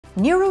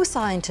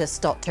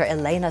Neuroscientist Dr.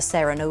 Elena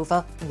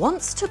Seranova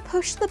wants to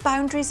push the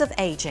boundaries of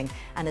aging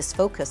and is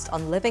focused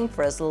on living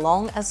for as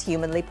long as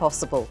humanly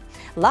possible.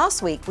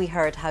 Last week we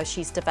heard how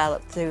she's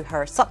developed through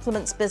her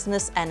supplements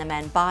business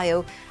NMN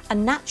Bio a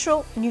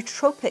natural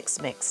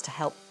nootropics mix to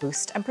help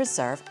boost and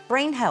preserve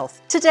brain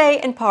health. Today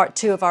in part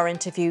 2 of our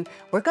interview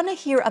we're going to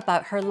hear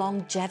about her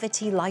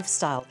longevity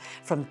lifestyle,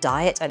 from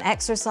diet and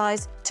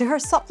exercise to her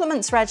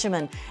supplements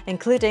regimen,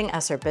 including,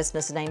 as her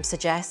business name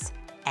suggests,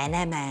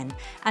 NMN,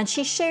 and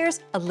she shares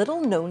a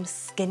little known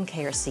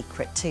skincare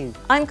secret too.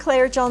 I'm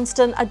Claire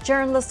Johnston, a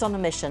journalist on a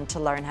mission to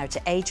learn how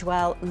to age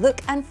well,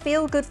 look and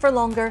feel good for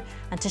longer,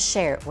 and to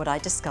share what I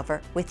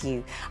discover with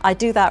you. I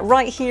do that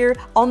right here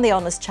on the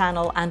Honest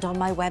channel and on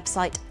my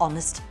website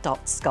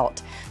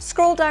honest.scot.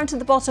 Scroll down to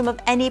the bottom of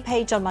any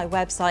page on my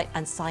website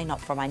and sign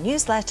up for my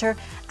newsletter,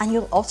 and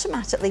you'll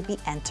automatically be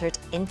entered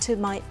into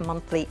my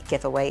monthly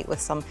giveaway with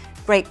some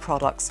great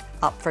products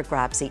up for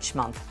grabs each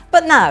month.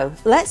 But now,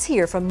 let's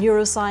hear from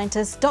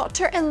neuroscientist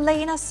Dr.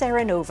 Elena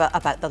Seranova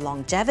about the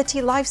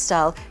longevity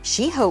lifestyle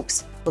she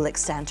hopes will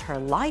extend her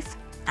life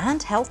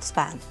and health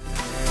span.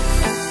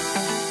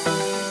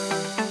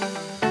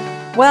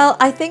 Well,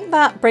 I think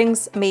that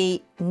brings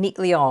me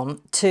neatly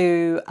on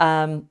to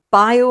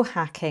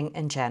biohacking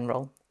in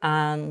general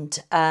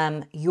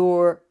and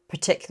your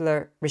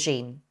particular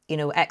regime, you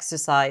know,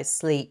 exercise,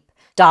 sleep,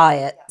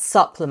 diet,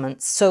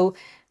 supplements. So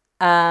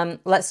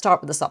let's start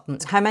with the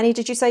supplements. How many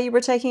did you say you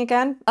were taking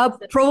again?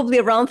 Probably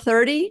around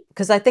 30.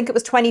 Because I think it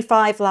was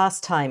 25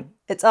 last time.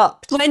 It's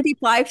up.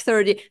 25,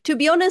 30. To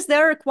be honest,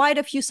 there are quite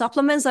a few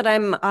supplements that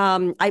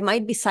I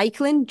might be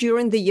cycling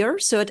during the year.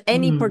 So at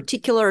any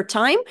particular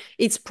time,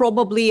 it's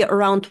probably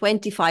around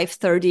 25,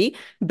 30.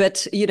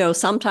 But, you know,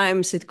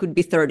 sometimes it could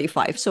be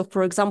 35. So,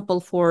 for example,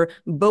 for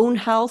bone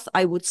health,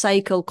 I would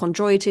cycle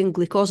chondroitin,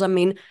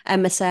 glucosamine,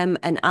 MSM,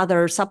 and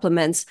other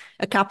supplements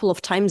a couple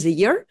of times a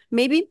year,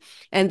 maybe.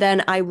 And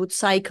then I would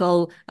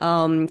cycle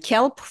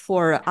kelp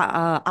for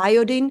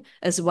iodine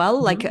as well,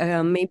 like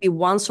maybe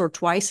once or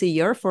twice a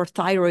year for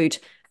thyroid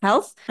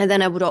health. And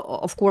then I would,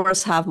 of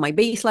course, have my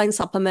baseline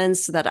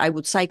supplements that I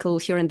would cycle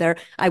here and there.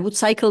 I would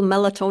cycle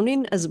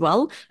melatonin as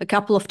well a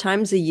couple of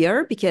times a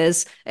year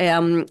because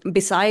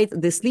besides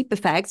the sleep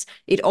effects,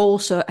 it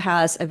also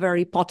has a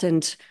very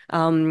potent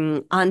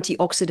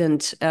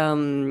antioxidant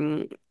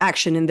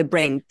action in the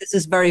brain. This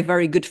is very,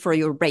 very good for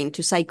your brain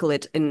to cycle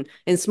it in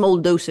small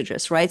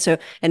dosages, right? So,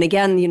 and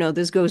again, you know,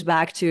 this goes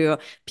back to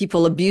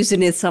people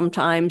abusing it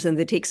sometimes, and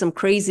they take some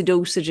crazy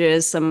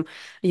dosages, some,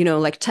 you know,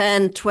 like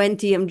 10,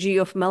 20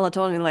 mg of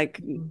melatonin.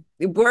 Like,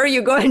 where are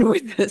you going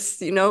with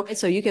this, you know?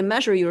 So you can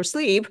measure your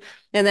sleep,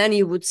 and then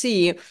you would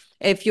see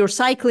if you're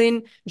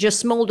cycling just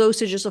small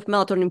dosages of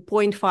melatonin,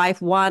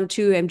 0.5, 1,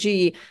 2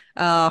 mg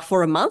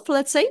for a month,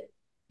 let's say,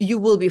 you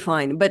will be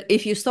fine. But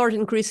if you start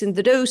increasing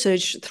the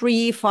dosage,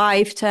 3,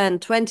 5, 10,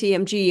 20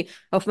 mg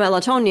of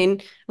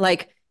melatonin,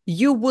 like,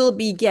 you will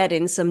be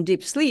getting some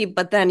deep sleep,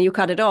 but then you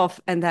cut it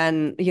off, and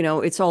then, you know,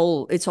 it's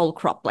all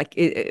crap. Like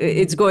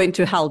it's going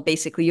to hell,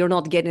 basically. You're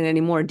not getting any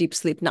more deep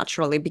sleep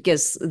naturally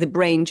because the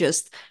brain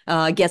just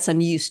gets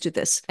unused to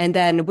this. And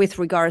then with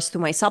regards to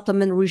my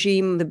supplement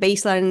regime, the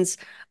baselines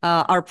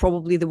are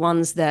probably the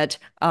ones that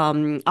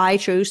I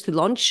chose to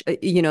launch,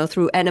 you know,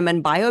 through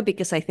NMN Bio,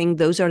 because I think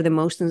those are the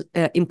most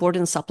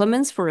important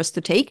supplements for us to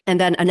take. And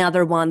then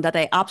another one that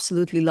I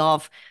absolutely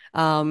love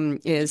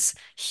is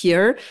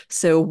here.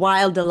 So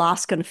Wild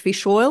Alaskan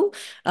fish oil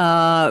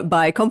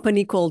by a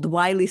company called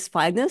Wiley's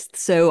Finest.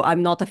 So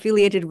I'm not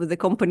affiliated with the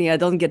company. I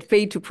don't get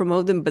paid to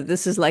promote them, but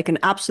this is like an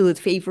absolute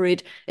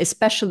favorite,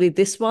 especially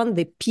this one,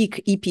 the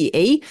Peak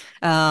EPA.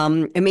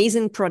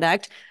 Amazing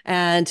product.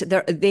 And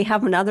they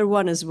have another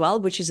one as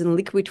well, which is in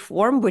liquid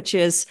form, which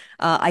is,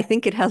 I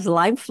think it has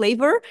lime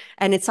flavor,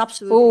 and it's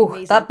absolutely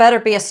amazing. That better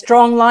be a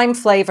strong lime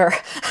flavor.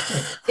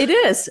 It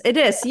is.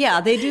 Yeah,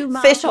 they do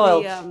fish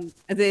oil.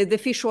 The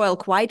fish oil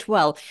quite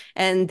well.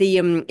 And the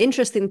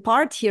interesting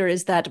part here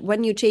is that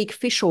when you take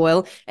fish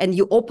oil and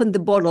you open the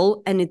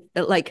bottle, and it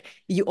like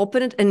you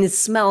open it and it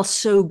smells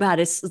so bad.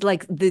 It's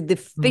like the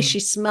fishy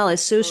smell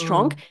is so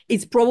strong.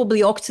 It's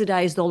probably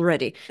oxidized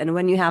already. And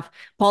when you have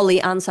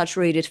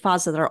polyunsaturated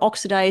fats that are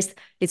oxidized,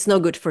 it's no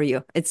good for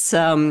you. It's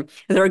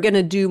they're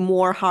gonna do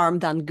more harm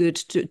than good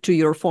to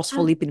your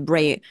phospholipid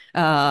brain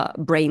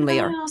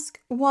layer. Can I ask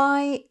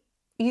why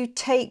you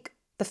take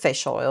the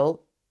fish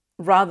oil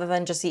rather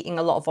than just eating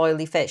a lot of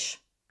oily fish?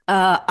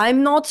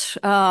 I'm not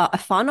a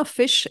fan of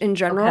fish in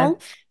general.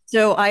 Okay.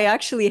 So I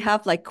actually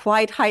have like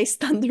quite high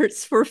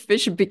standards for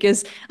fish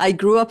because I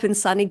grew up in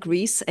sunny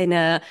Greece in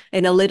a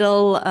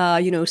little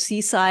you know,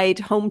 seaside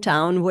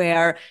hometown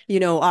where, you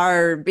know,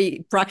 our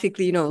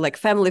practically, you know, like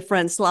family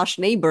friend /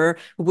 neighbor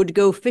would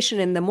go fishing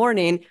in the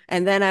morning,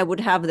 and then I would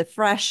have the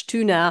fresh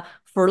tuna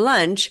for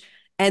lunch.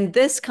 And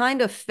this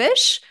kind of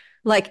fish,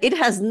 like, it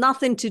has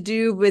nothing to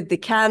do with the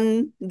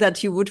can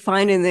that you would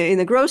find in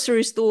the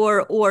grocery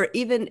store or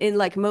even in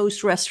like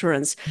most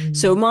restaurants.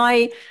 So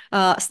my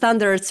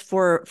standards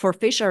for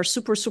fish are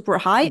super, super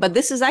high. But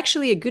this is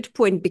actually a good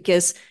point,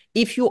 because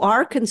if you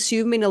are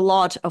consuming a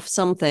lot of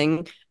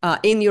something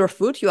in your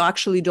food, you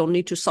actually don't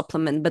need to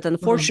supplement. But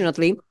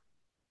unfortunately,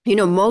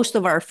 most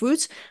of our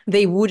foods,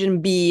 they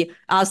wouldn't be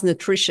as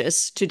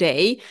nutritious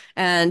today.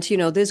 And,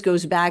 this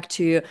goes back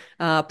to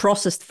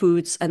processed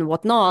foods and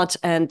whatnot,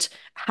 and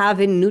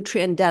having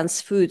nutrient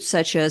dense foods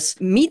such as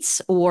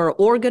meats or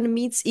organ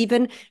meats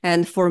even.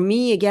 And for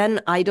me, again,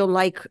 I don't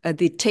like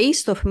the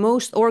taste of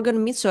most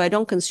organ meats, so I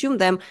don't consume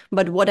them.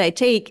 But what I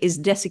take is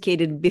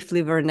desiccated beef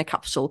liver in a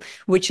capsule,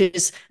 which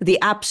is the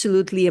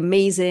absolutely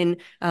amazing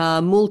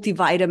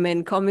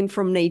multivitamin coming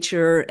from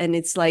nature. And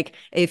it's like,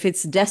 if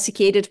it's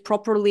desiccated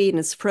properly and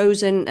it's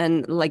frozen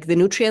and like the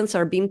nutrients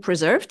are being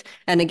preserved.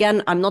 And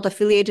again, I'm not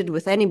affiliated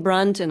with any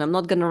brand and I'm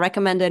not going to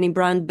recommend any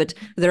brand, but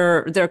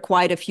there are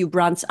quite a few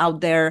brands out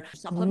there.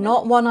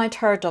 Not one I'd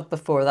heard of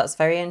before. That's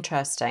very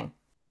interesting.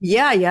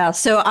 Yeah.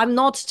 So I'm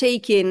not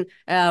taking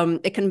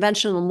a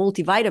conventional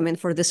multivitamin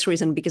for this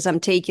reason, because I'm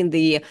taking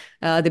the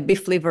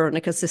beef liver on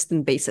a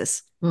consistent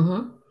basis.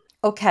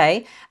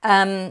 Okay,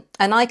 and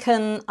I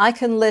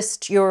can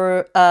list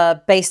your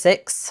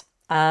basics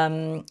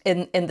in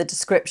the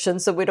description,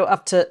 so we don't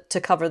have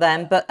to cover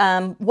them. But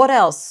what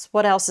else?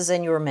 What else is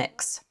in your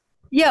mix?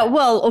 Yeah,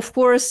 well, of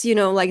course,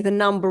 like the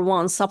number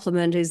one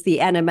supplement is the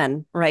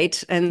NMN,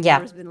 right? And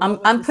yeah,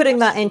 I'm putting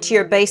that into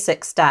your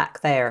basic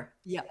stack there.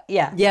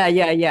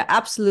 Yeah,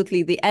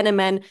 absolutely. The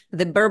NMN,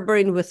 the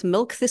berberine with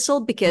milk thistle,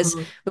 because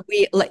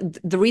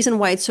the reason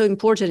why it's so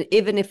important,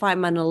 even if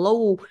I'm on a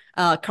low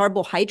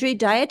carbohydrate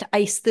diet,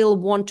 I still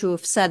want to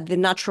offset the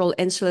natural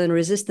insulin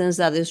resistance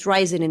that is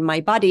rising in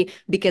my body,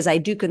 because I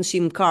do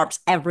consume carbs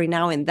every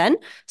now and then.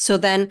 So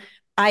then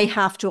I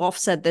have to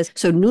offset this.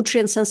 So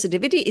nutrient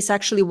sensitivity is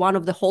actually one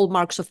of the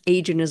hallmarks of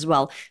aging as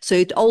well. So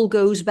it all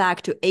goes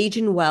back to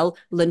aging well,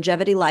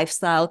 longevity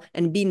lifestyle,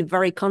 and being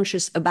very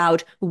conscious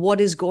about what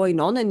is going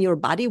on in your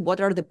body,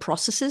 what are the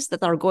processes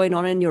that are going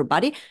on in your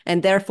body.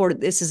 And therefore,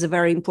 this is a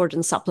very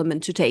important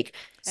supplement to take.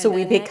 So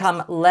we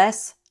become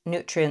less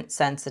nutrient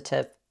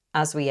sensitive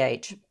as we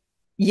age.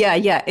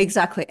 Yeah,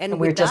 exactly. And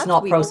we're just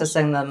not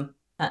processing them.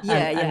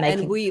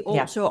 And we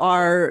also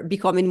are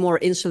becoming more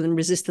insulin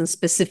resistant,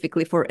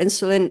 specifically for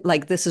insulin,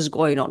 like this is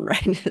going on,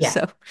 right?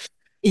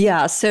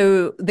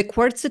 So the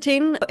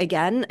quercetin,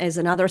 again, is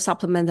another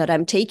supplement that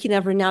I'm taking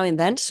every now and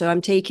then. So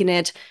I'm taking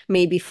it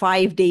maybe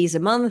 5 days a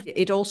month.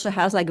 It also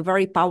has like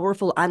very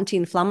powerful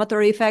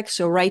anti-inflammatory effects.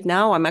 So right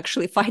now I'm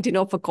actually fighting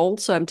off a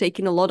cold. So I'm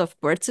taking a lot of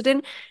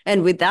quercetin.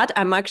 And with that,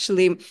 I'm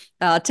actually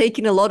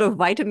taking a lot of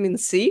vitamin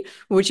C,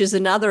 which is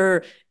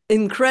another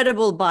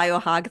incredible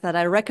biohack that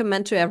I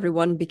recommend to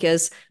everyone,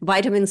 because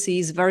vitamin C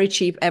is very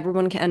cheap.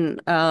 Everyone can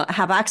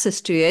have access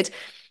to it.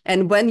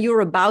 And when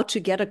you're about to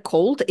get a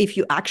cold, if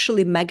you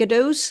actually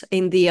megadose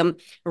in the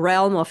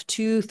realm of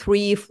 2,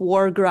 3,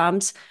 4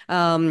 grams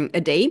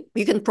a day,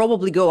 you can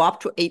probably go up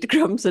to 8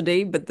 grams a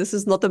day, but this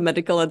is not a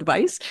medical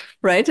advice,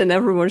 right? And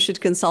everyone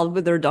should consult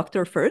with their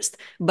doctor first.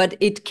 But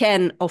it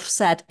can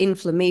offset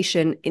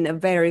inflammation in a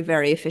very,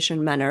 very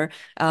efficient manner.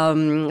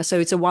 So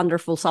it's a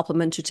wonderful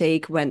supplement to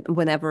take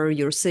whenever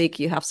you're sick,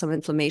 you have some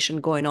inflammation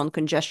going on,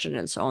 congestion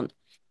and so on.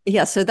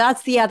 Yeah, so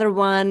that's the other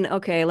one.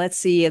 Okay, let's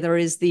see. There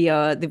is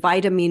the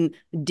vitamin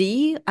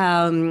D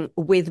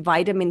with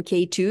vitamin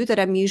K2 that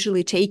I'm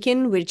usually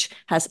taking, which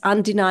has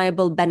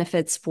undeniable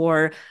benefits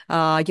for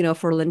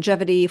for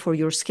longevity, for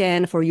your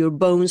skin, for your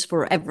bones,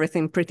 for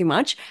everything pretty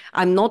much.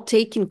 I'm not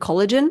taking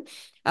collagen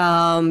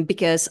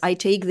because I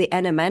take the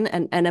NMN,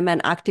 and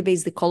NMN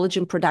activates the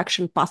collagen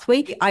production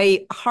pathway.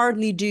 I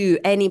hardly do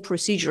any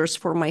procedures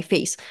for my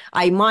face.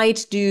 I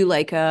might do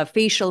like a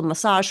facial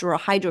massage or a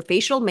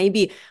hydrofacial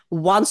maybe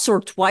once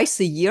or twice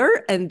a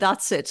year, and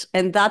that's it.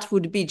 And that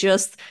would be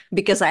just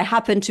because I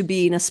happen to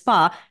be in a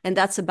spa, and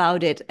that's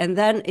about it. And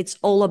then it's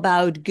all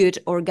about good,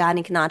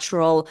 organic,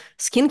 natural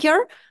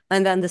skincare.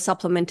 And then the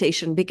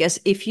supplementation, because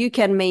if you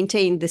can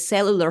maintain the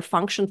cellular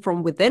function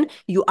from within,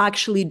 you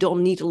actually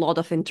don't need a lot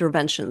of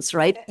interventions,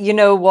 right? You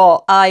know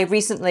what? I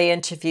recently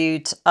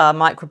interviewed a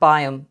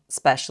microbiome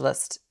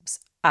specialist.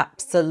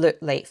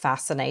 Absolutely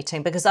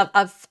fascinating, because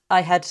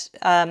I had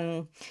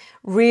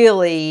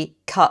really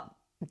cut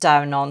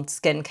down on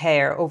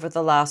skincare over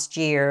the last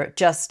year,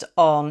 just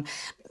on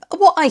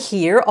what I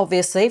hear,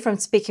 obviously, from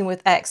speaking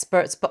with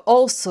experts, but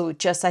also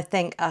just, I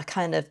think, a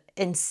kind of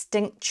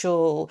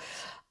instinctual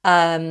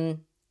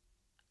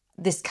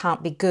this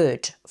can't be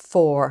good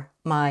for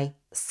my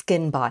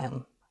skin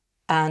biome.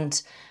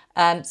 And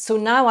so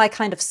now I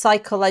kind of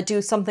cycle. I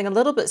do something a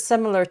little bit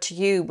similar to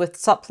you with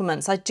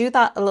supplements. I do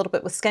that a little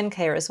bit with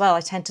skincare as well.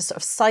 I tend to sort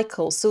of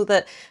cycle, so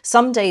that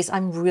some days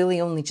I'm really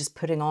only just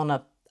putting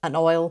on an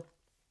oil,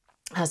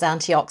 has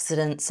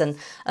antioxidants and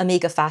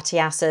omega fatty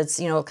acids,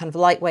 kind of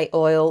lightweight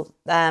oil.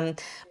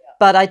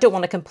 But I don't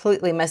want to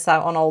completely miss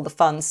out on all the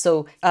fun.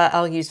 So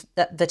I'll use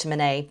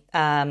vitamin A,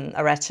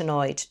 a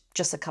retinoid,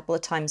 just a couple of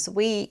times a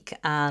week.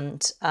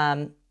 And,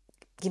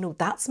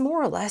 that's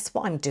more or less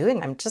what I'm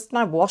doing. I'm just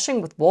now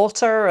washing with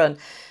water, and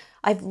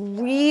I've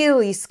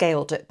really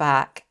scaled it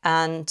back.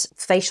 And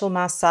facial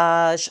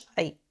massage,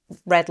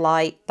 red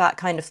light, that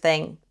kind of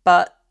thing.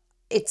 But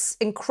it's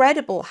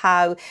incredible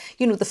how,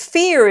 the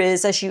fear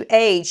is as you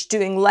age,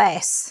 doing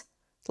less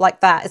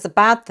like that is a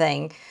bad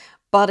thing.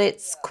 But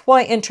it's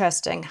quite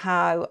interesting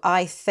how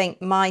I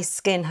think my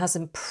skin has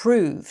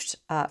improved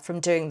from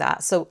doing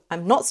that. So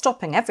I'm not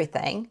stopping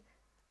everything,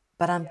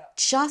 but I'm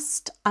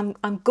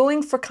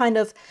going for kind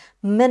of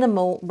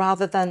minimal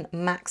rather than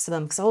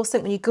maximum. Because I always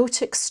think when you go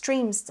to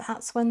extremes,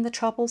 that's when the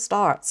trouble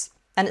starts.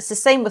 And it's the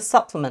same with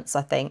supplements,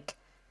 I think.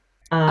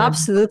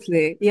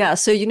 Absolutely. Yeah.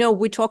 So,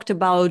 we talked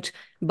about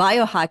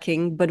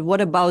biohacking, but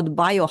what about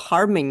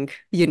bioharming,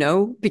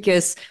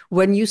 Because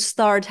when you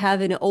start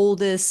having all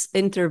these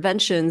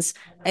interventions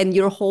and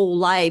your whole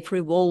life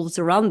revolves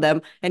around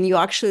them and you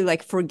actually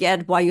like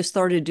forget why you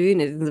started doing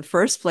it in the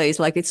first place,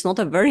 like it's not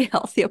a very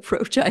healthy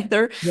approach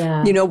either,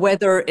 Yeah.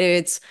 Whether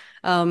it's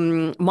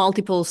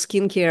multiple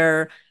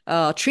skincare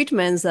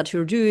treatments that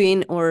you're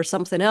doing or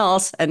something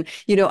else. And,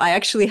 I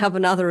actually have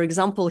another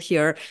example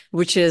here,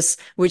 which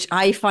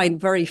I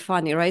find very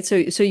funny, right?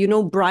 So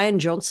Brian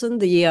Johnson,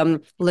 the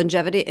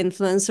longevity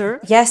influencer.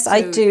 Yes,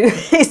 I do.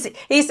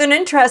 He's an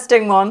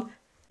interesting one.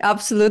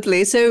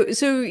 Absolutely. So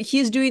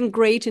he's doing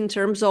great in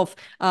terms of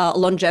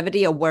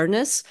longevity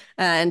awareness.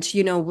 And,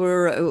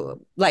 we're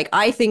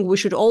I think we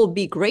should all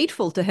be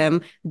grateful to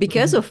him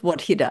because of what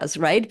he does,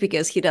 right?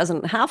 Because he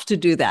doesn't have to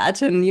do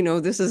that. And,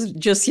 this is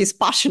just his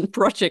passion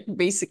project,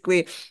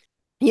 basically.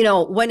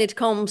 When it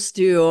comes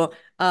to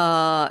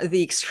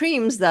the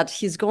extremes that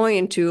he's going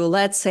into,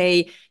 let's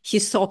say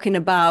he's talking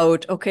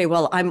about, okay,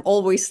 well, I'm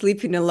always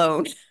sleeping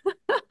alone.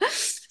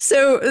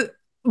 So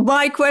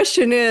my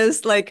question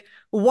is like,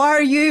 why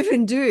are you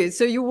even doing it?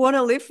 So you want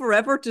to live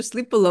forever to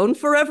sleep alone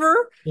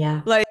forever?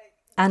 Yeah.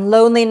 And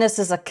loneliness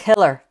is a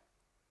killer.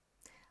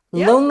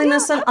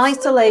 Loneliness and absolutely.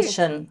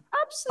 isolation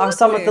are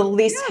some of the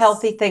least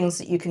healthy things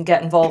that you can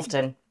get involved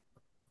in.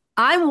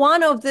 I'm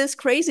one of these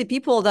crazy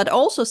people that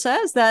also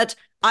says that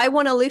I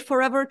want to live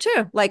forever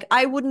too. Like,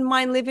 I wouldn't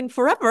mind living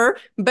forever,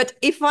 but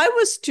if I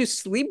was to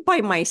sleep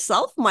by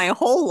myself my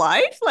whole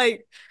life,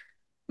 like,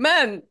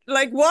 man,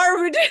 like, why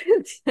are we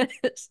doing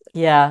this?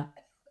 Yeah.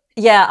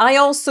 Yeah, I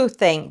also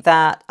think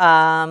that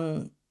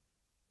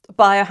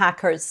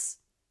biohackers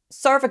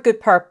serve a good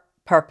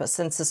purpose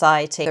in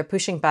society. They're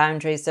pushing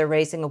boundaries, they're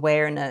raising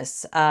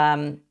awareness.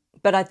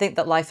 But I think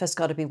that life has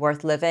got to be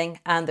worth living,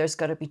 and there's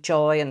got to be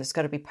joy, and there's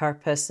got to be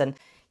purpose. And,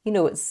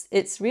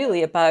 it's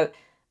really about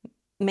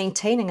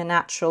maintaining a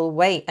natural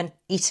weight and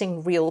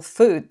eating real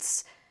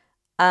foods.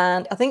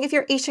 And I think if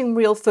you're eating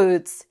real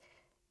foods,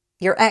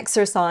 you're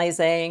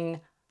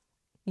exercising,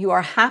 you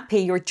are happy,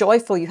 you're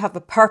joyful, you have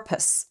a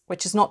purpose,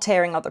 which is not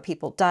tearing other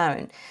people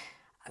down.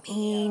 I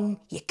mean,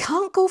 you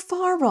can't go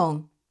far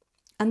wrong.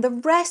 And the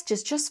rest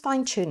is just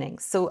fine tuning.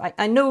 So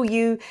I know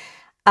you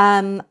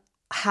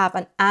have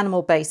an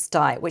animal-based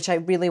diet, which I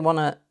really want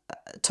to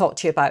talk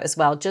to you about as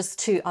well, just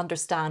to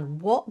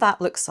understand what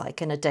that looks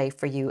like in a day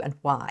for you and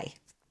why.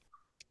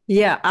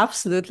 Yeah,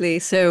 absolutely.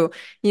 So,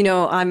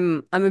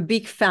 I'm a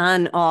big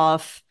fan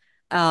of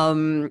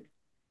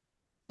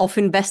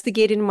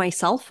investigating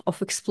myself,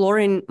 of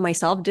exploring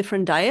myself,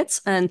 different diets.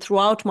 And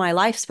throughout my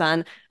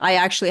lifespan, I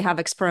actually have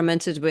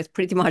experimented with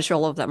pretty much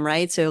all of them,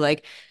 right? So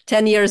like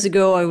 10 years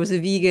ago, I was a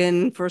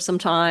vegan for some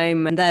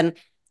time. And then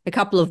a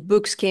couple of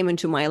books came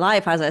into my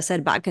life, as I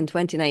said, back in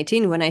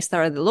 2019, when I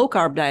started the low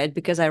carb diet,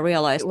 because I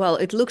realized, well,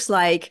 it looks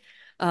like,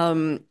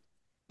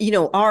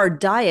 our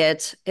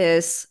diet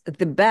is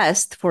the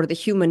best for the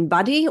human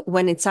body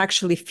when it's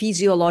actually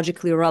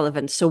physiologically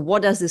relevant. So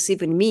what does this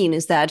even mean?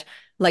 Is that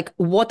like,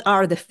 what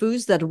are the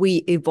foods that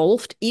we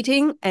evolved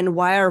eating and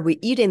why are we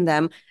eating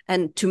them?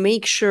 And to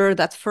make sure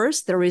that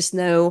first there is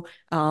no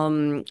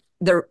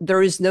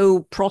there is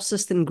no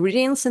processed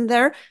ingredients in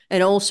there,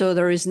 and also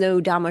there is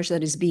no damage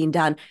that is being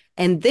done.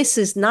 And this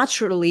is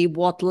naturally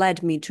what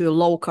led me to a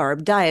low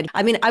carb diet.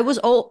 I mean, I was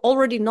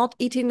already not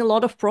eating a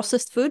lot of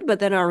processed food, but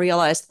then I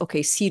realized,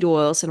 okay, seed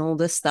oils and all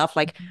this stuff,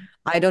 like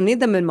I don't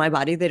need them in my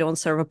body. They don't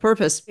serve a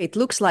purpose. It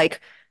looks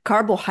like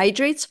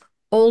carbohydrates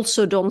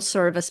also don't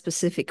serve a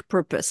specific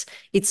purpose.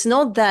 It's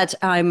not that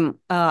I'm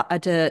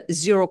at a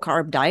zero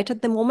carb diet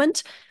at the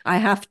moment. I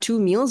have 2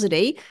 meals a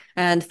day.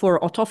 And for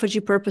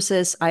autophagy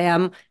purposes,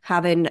 I'm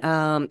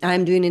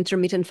doing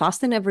intermittent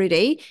fasting every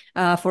day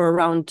for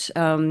around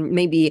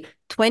maybe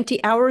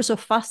 20 hours of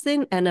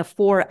fasting and a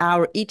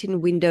 4-hour eating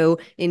window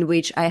in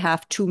which I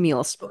have 2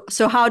 meals.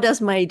 So how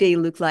does my day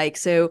look like?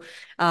 So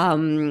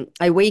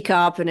I wake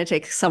up and I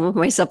take some of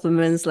my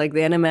supplements like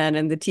the NMN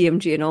and the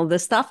TMG and all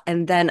this stuff.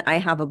 And then I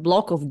have a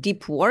block of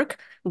deep work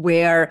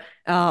where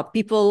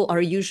people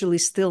are usually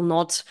still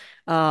not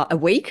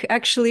awake,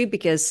 actually,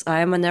 because I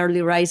am an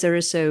early riser.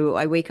 So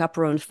I wake up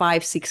around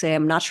 5, 6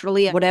 a.m.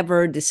 naturally.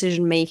 Whatever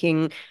decision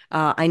making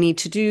I need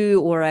to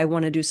do, or I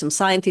want to do some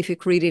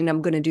scientific reading,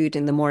 I'm going to do it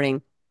in the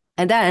morning.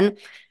 And then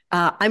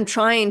I'm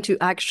trying to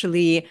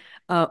actually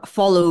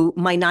follow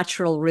my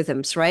natural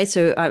rhythms, right?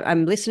 So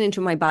I'm listening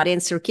to my body,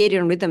 and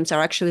circadian rhythms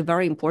are actually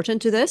very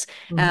important to this.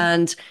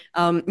 And,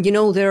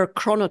 there are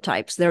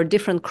chronotypes. There are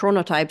different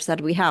chronotypes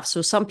that we have.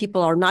 So some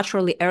people are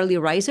naturally early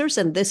risers,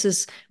 and this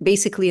is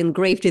basically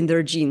engraved in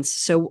their genes.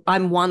 So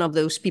I'm one of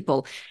those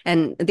people.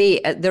 And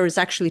there is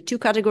actually two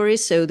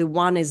categories. So the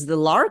one is the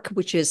lark,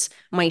 which is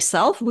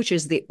myself, which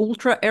is the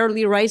ultra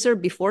early riser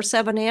before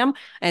 7 a.m.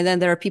 And then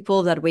there are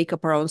people that wake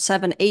up around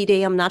 7, 8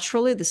 a.m.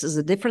 naturally. This is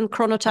a different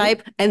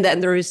chronotype. And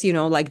then there is,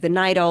 like the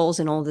night owls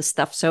and all this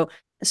stuff.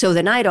 So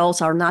the night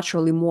owls are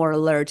naturally more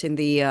alert in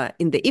the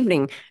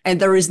evening, and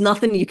there is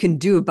nothing you can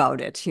do about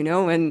it,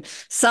 And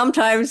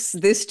sometimes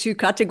these two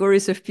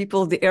categories of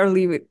people, the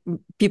early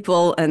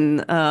people and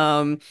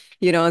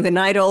the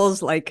night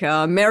owls,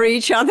 marry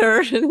each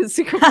other.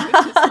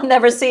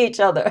 Never see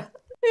each other.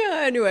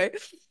 Yeah, anyway.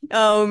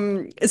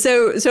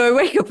 So I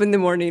wake up in the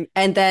morning,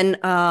 and then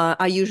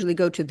I usually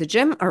go to the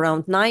gym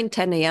around 9,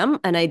 10 a.m.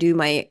 and I do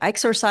my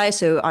exercise.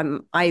 So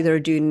I'm either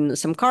doing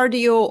some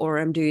cardio, or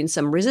I'm doing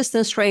some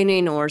resistance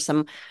training, or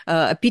some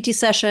a PT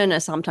session. I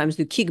sometimes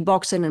do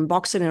kickboxing and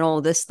boxing and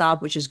all this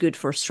stuff, which is good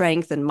for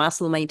strength and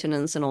muscle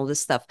maintenance and all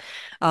this stuff.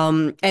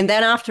 And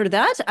then after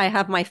that, I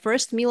have my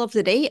first meal of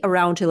the day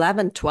around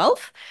 11,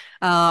 12.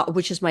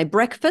 Which is my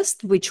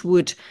breakfast, which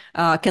would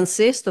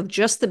consist of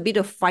just a bit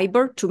of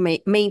fiber to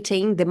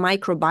maintain the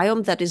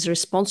microbiome that is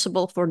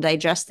responsible for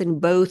digesting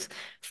both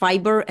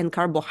fiber and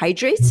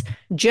carbohydrates,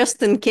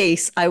 just in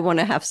case I want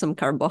to have some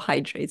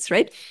carbohydrates,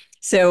 right?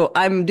 So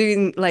I'm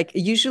doing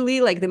usually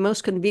the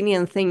most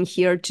convenient thing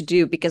here to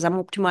do, because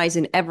I'm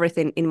optimizing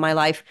everything in my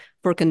life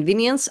for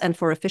convenience and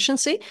for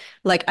efficiency.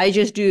 I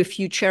just do a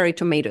few cherry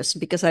tomatoes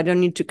because I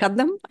don't need to cut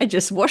them. I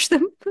just wash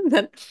them and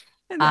then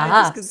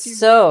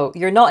so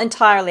you're not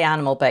entirely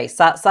animal-based.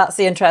 That's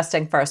the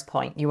interesting first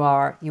point. You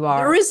are.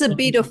 There is a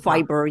bit of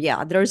fiber.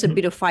 Yeah, there's a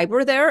bit of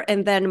fiber there.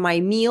 And then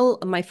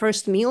my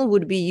first meal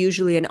would be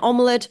usually an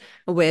omelet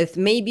with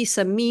maybe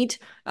some meat,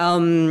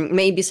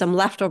 maybe some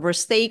leftover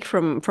steak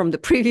from the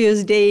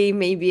previous day,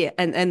 maybe,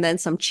 and then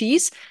some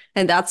cheese.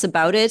 And that's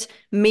about it.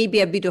 Maybe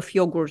a bit of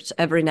yogurt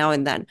every now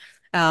and then.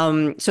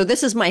 So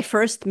this is my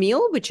first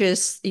meal, which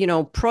is,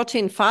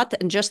 protein, fat,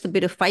 and just a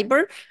bit of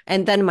fiber.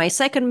 And then my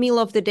second meal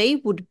of the day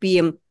would be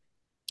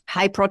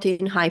high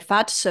protein, high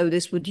fat. So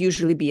this would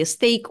usually be a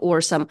steak or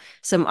some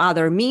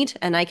other meat,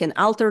 and I can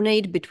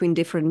alternate between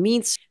different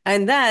meats.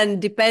 And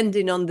then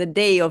depending on the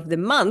day of the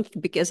month,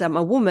 because I'm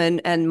a woman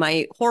and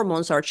my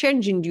hormones are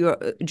changing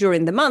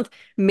during the month,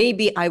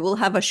 maybe I will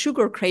have a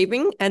sugar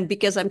craving. And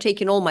because I'm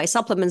taking all my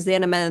supplements, the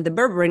NMN and the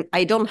berberine,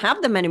 I don't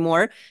have them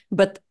anymore,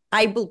 but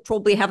I will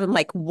probably have them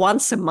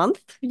once a month,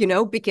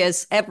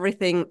 because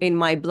everything in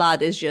my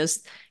blood is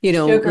just,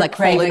 sugar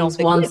cravings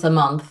once a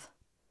month.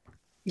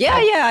 Yeah,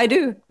 I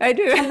do.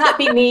 Can that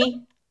be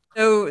me?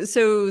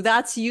 So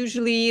that's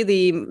usually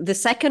the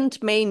second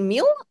main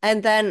meal,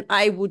 and then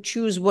I would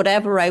choose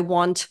whatever I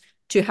want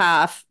to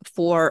have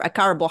for a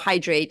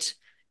carbohydrate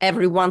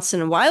every once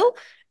in a while,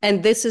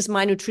 and this is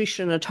my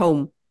nutrition at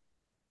home.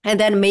 And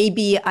then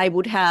maybe I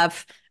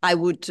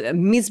would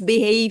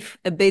misbehave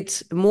a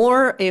bit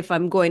more if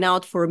I'm going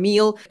out for a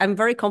meal. I'm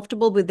very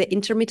comfortable with the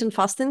intermittent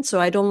fasting,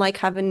 so I don't like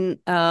having,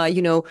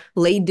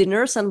 late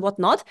dinners and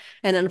whatnot.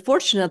 And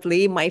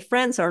unfortunately, my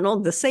friends are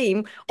not the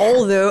same,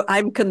 although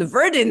I'm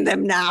converting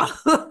them now.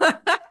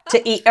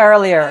 To eat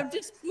earlier.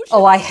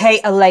 I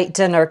hate a late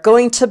dinner.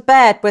 Going to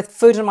bed with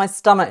food in my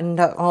stomach.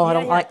 No, I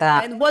don't like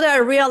that. And what I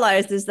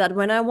realized is that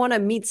when I want to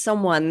meet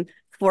someone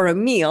for a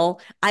meal,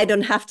 I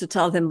don't have to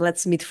tell them,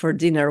 let's meet for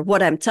dinner.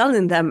 What I'm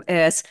telling them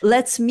is,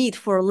 let's meet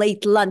for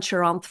late lunch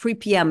around 3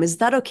 p.m. Is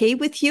that okay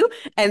with you?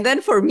 And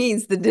then for me,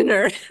 it's the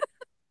dinner.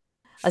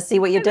 I see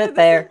what you did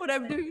there. What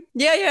I'm doing.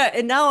 Yeah.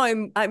 And now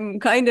I'm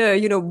kind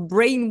of,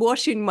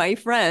 brainwashing my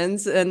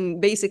friends,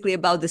 and basically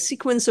about the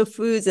sequence of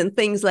foods and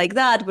things like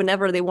that.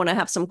 Whenever they want to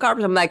have some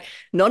carbs, I'm like,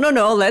 no,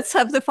 let's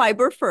have the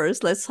fiber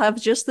first. Let's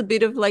have just a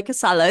bit of a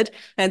salad,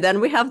 and then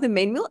we have the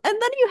main meal,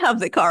 and then you have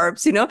the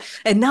carbs,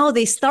 And now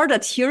they start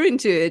adhering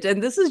to it.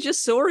 And this is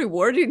just so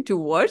rewarding to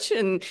watch.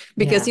 And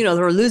because,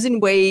 they're losing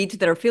weight,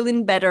 they're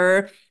feeling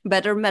better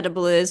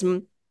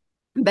metabolism,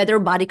 better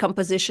body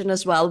composition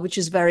as well, which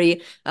is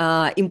very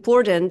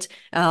important,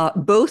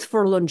 both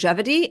for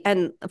longevity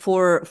and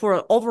for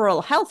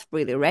overall health,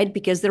 really, right?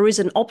 Because there is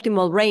an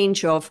optimal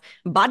range of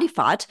body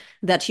fat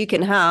that you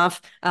can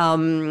have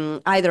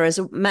either as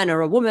a man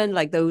or a woman.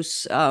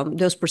 Those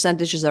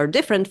percentages are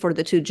different for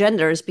the two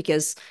genders,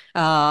 because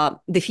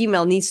the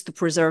female needs to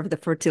preserve the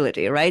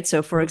fertility, right?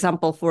 So, for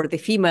example, for the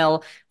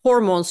female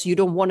hormones, you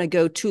don't want to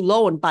go too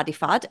low on body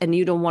fat, and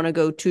you don't want to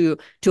go too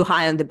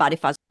high on the body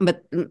fat.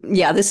 But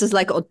this is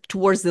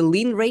towards the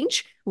lean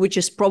range, which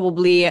is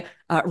probably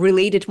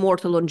related more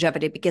to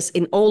longevity, because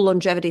in all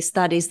longevity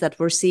studies that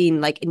we're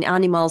seeing, in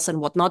animals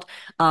and whatnot,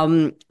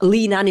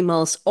 lean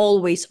animals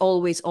always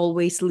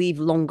live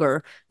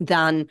longer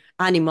than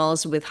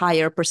animals with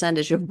higher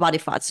percentage of body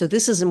fat. So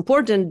this is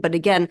important. But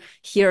again,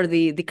 here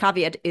the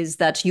caveat is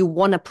that you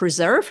want to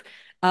preserve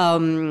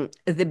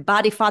the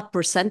body fat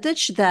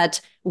percentage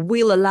that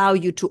will allow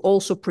you to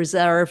also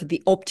preserve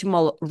the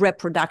optimal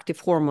reproductive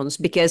hormones.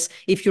 Because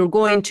if you're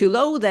going too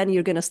low, then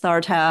you're going to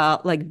start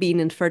like being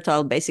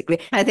infertile, basically.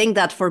 I think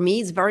that for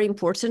me, it's very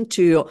important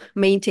to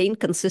maintain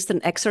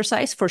consistent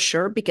exercise for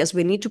sure, because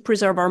we need to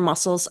preserve our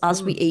muscles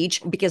as we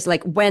age. Because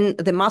like when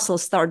the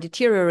muscles start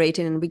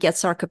deteriorating and we get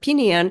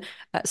sarcopenia,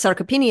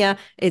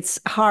 it's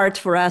hard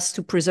for us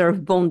to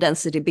preserve bone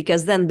density,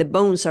 because then the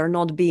bones are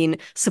not being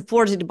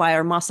supported by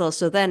our muscles.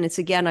 So then it's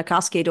again a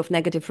cascade of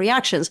negative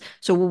reactions.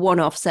 So we want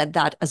to offset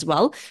that as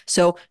well.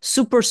 So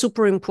super,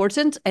 super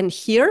important. And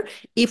here,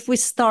 if we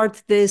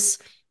start this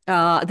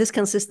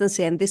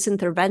consistency and this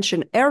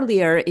intervention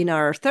earlier in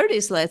our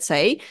 30s, let's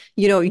say,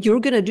 you're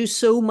going to do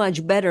so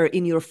much better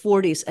in your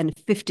 40s and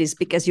 50s,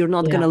 because you're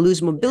not going to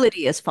lose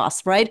mobility as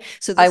fast, right?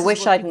 So I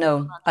wish I'd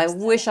known. I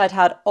wish I'd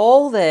had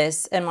all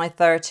this in my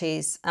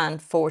 30s and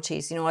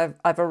 40s.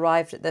 I've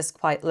arrived at this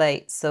quite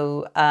late.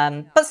 So,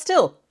 but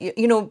still,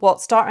 you know what,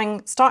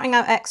 starting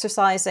out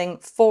exercising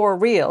for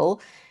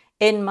real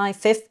in my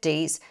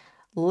 50s,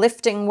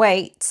 lifting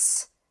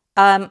weights,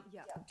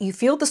 you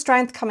feel the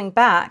strength coming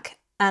back.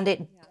 And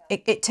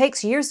it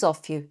takes years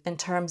off you in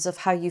terms of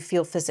how you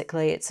feel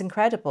physically. It's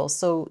incredible.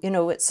 So,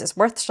 it's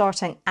worth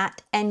starting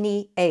at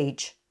any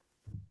age.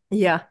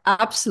 Yeah,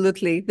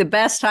 absolutely. The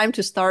best time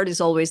to start is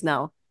always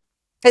now.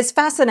 It's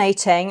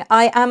fascinating.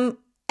 I am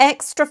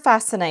extra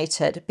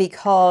fascinated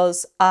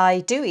because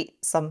I do eat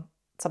some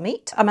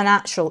meat. I'm a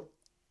natural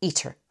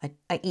eater.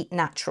 I eat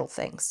natural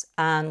things.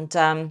 And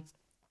I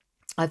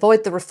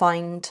avoid the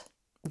refined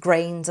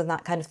grains and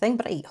that kind of thing,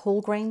 but I eat whole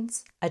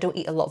grains. I don't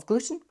eat a lot of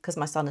gluten because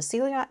my son is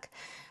celiac.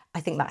 I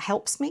think that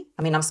helps me.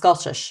 I mean, I'm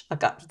Scottish.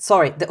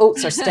 The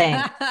oats are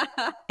staying.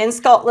 In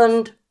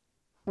Scotland,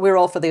 we're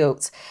all for the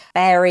oats.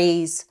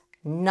 Berries,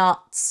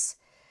 nuts,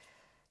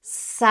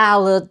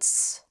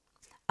 salads.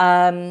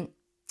 And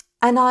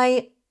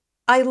I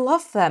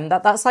love them.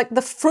 That's like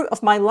the fruit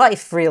of my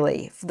life,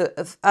 really.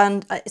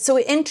 And so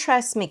it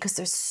interests me because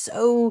there's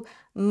so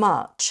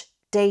much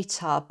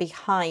data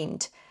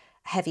behind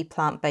heavy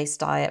plant-based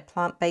diet,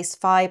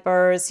 plant-based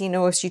fibers,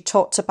 as you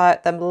talked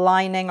about them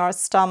lining our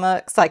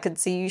stomachs. I can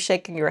see you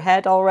shaking your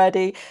head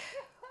already.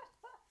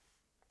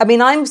 I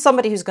mean, I'm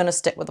somebody who's going to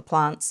stick with the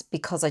plants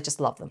because I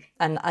just love them.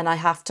 And I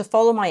have to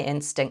follow my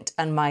instinct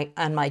and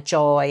my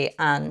joy,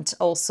 and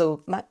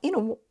also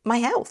my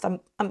health.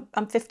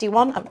 I'm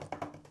 51. I'm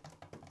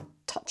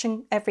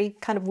touching every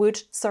kind of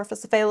wood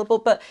surface available,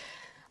 but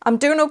I'm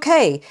doing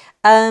okay.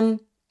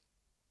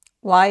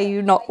 Why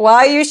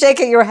are you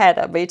shaking your head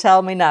at me?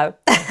 Tell me now.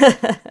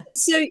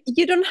 So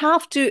you don't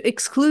have to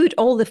exclude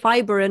all the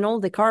fiber and all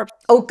the carbs.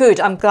 Oh, good.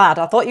 I'm glad.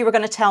 I thought you were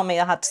going to tell me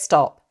I had to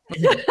stop.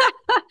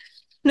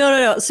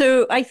 No.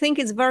 So I think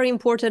it's very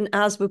important,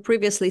 as we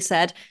previously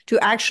said, to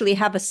actually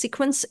have a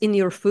sequence in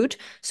your food.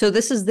 So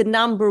this is the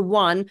number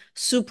one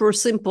super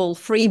simple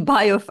free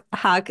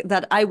biohack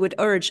that I would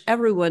urge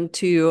everyone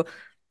to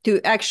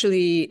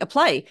actually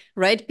apply,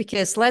 right?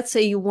 Because let's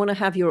say you want to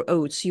have your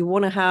oats, you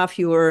want to have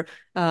your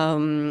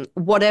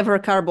whatever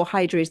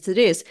carbohydrates it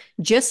is,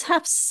 just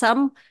have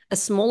a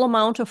small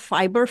amount of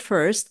fiber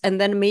first,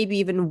 and then maybe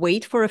even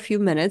wait for a few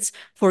minutes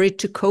for it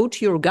to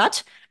coat your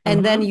gut.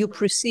 And then you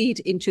proceed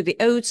into the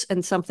oats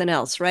and something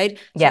else, right?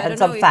 Yeah, and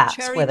some fats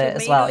with it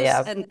as well,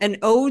 yeah. And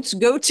oats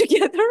go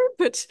together,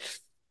 but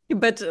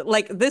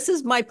like, this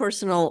is my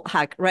personal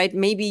hack, right?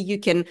 Maybe you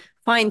can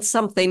find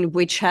something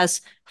which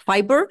has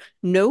fiber,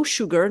 no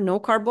sugar, no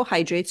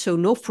carbohydrates, so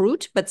no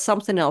fruit, but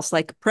something else,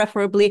 like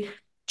preferably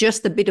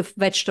just a bit of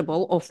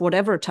vegetable of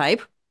whatever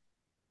type,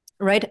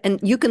 right? And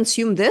you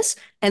consume this,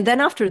 and then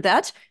after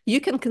that,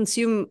 you can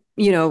consume,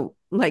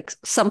 like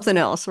something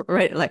else,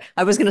 right? Like,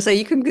 I was going to say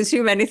you can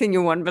consume anything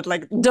you want, but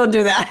like, don't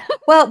do that.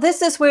 Well,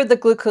 this is where the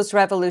glucose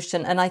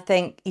revolution, and I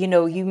think,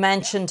 you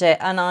mentioned it,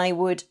 and I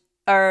would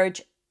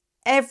urge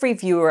every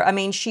viewer. I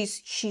mean, she's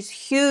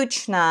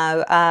huge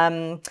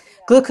now.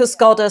 Glucose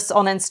Goddess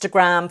on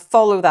Instagram,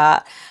 follow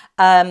that.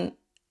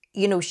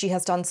 She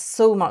has done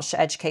so much to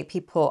educate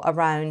people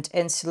around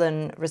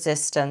insulin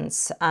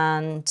resistance,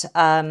 and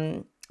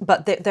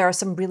but there are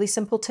some really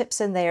simple tips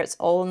in there. It's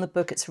all in the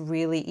book. It's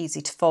really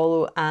easy to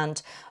follow,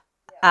 and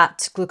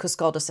at Glucose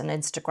Goddess on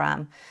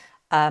Instagram.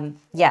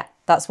 Yeah,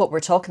 that's what we're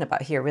talking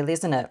about here, really,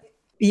 isn't it?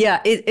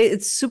 Yeah,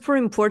 it's super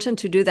important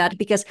to do that,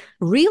 because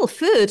real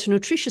food,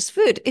 nutritious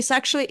food, it's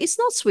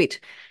not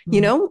sweet,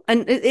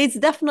 and it's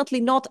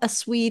definitely not as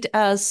sweet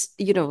as,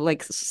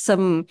 like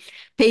some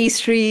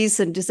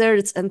pastries and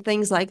desserts and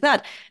things like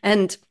that.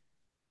 And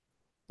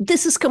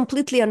this is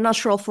completely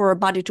unnatural for our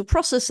body to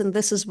process. And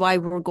this is why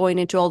we're going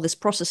into all these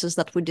processes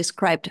that we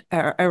described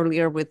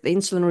earlier, with the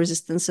insulin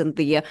resistance and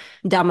the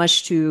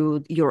damage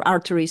to your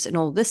arteries and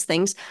all these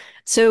things.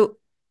 So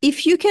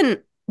if you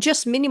can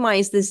just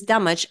minimize this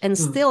damage and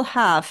still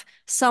have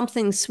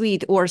something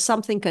sweet or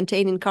something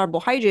containing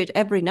carbohydrate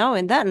every now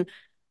and then,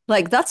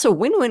 like, that's a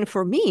win-win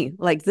for me.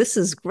 Like, this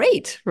is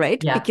great,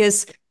 right? Yeah.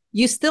 Because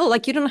you still,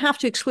 like, you don't have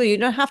to exclude, you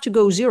don't have to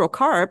go zero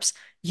carbs.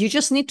 You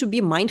just need to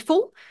be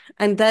mindful.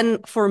 And then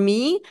for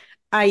me,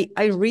 I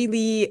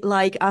really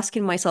like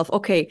asking myself,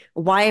 okay,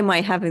 why am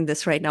I having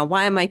this right now?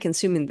 Why am I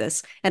consuming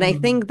this? And I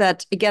think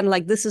that, again,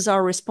 like this is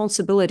our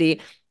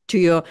responsibility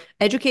to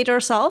educate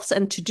ourselves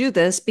and to do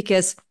this,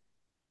 because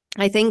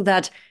I think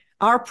that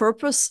our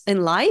purpose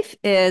in life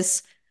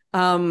is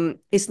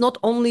not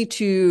only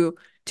to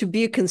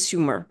be a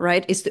consumer,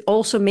 right? Is to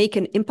also make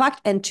an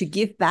impact and to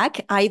give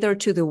back either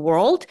to the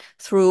world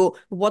through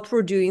what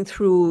we're doing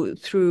through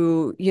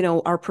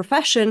our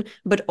profession,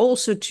 but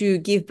also to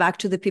give back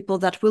to the people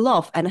that we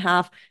love and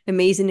have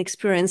amazing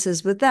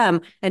experiences with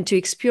them, and to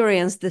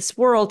experience this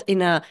world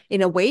in a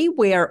way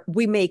where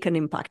we make an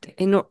impact.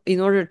 In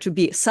order to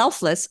be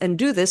selfless and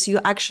do this, you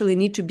actually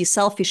need to be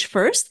selfish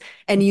first,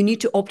 and you need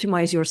to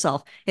optimize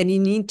yourself, and you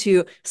need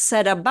to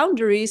set up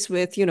boundaries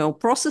with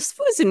processed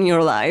foods in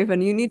your life,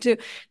 and you need to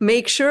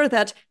make sure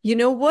that,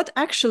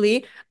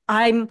 actually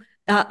I'm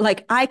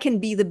I can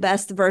be the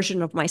best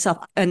version of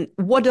myself. And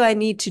what do I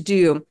need to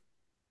do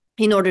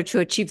in order to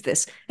achieve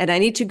this? And I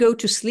need to go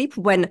to sleep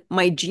when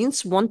my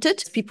genes want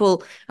it.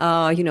 People,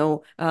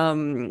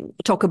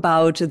 talk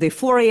about the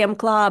 4 a.m.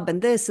 club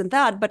and this and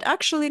that, but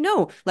actually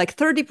no, like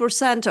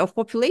 30% of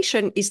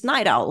population is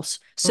night owls.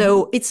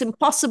 So it's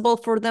impossible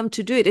for them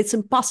to do it. It's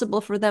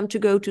impossible for them to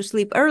go to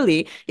sleep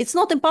early. It's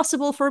not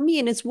impossible for me,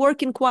 and it's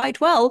working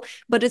quite well,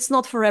 but it's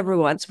not for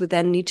everyone. So we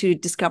then need to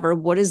discover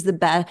what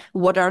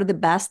are the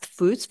best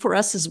foods for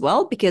us as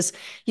well, because,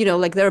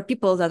 there are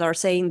people that are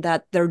saying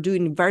that they're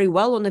doing very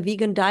well on a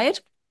vegan diet.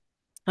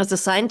 As a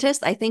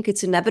scientist, I think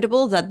it's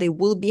inevitable that they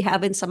will be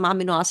having some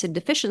amino acid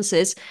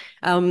deficiencies.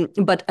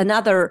 But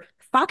another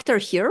factor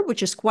here,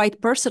 which is quite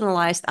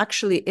personalized,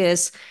 actually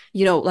is,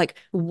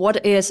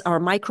 what is our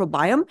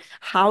microbiome?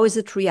 How is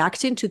it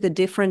reacting to the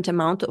different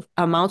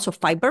amounts of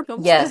fiber?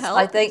 Yes,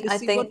 I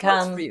think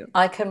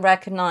I can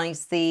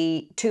recognize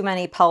the too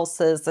many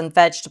pulses and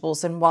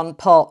vegetables in one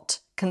pot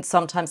can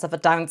sometimes have a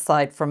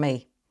downside for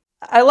me.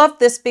 I love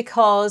this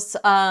because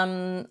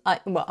I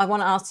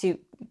want to ask you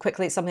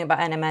quickly something about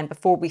NMN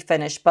before we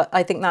finish, but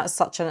I think that's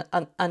such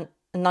a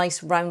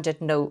nice rounded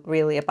note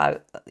really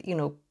about,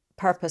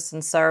 purpose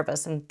and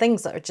service and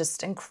things that are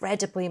just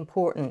incredibly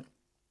important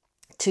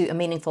to a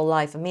meaningful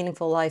life. A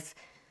meaningful life,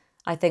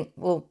 I think,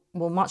 will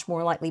much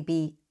more likely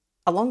be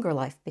a longer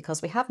life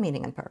because we have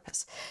meaning and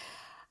purpose.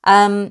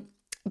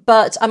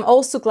 But I'm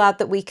also glad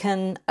that we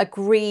can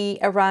agree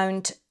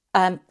around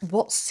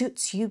what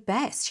suits you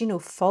best,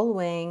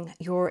 following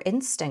your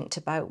instinct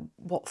about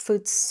what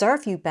foods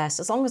serve you best.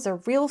 As long as they're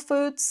real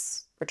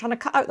foods, we're trying to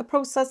cut out the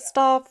processed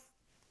stuff,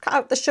 cut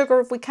out the sugar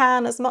if we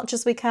can, as much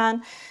as we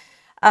can.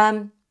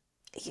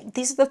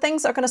 These are the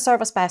things that are going to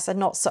serve us best, and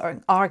not sort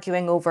of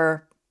arguing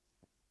over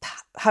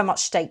how much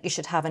steak you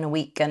should have in a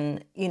week.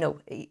 And,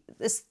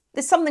 it's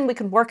something we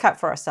can work out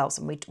for ourselves,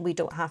 and we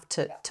don't have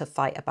to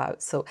fight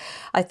about. So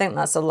I think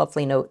that's a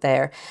lovely note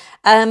there.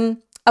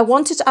 I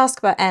wanted to ask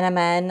about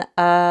NMN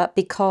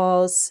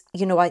because,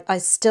 I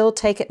still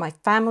take it. My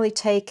family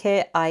take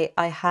it. I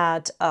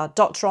had a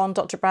doctor on,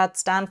 Dr. Brad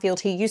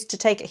Stanfield. He used to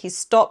take it. He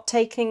stopped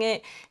taking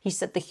it. He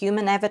said the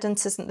human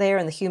evidence isn't there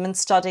in the human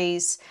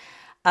studies.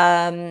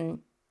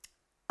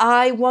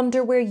 I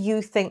wonder where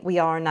you think we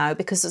are now,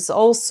 because it's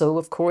also,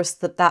 of course,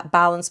 that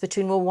balance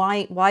between, well,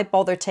 why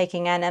bother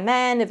taking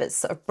NMN if it's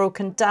sort of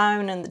broken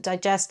down in the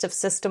digestive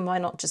system? Why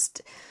not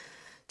just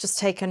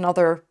take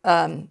another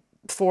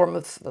form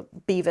of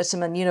B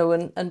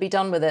vitamin, and be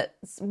done with it?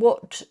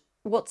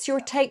 What's your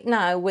take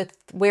now with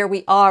where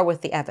we are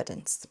with the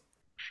evidence?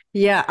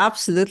 Yeah,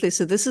 absolutely.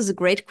 So this is a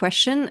great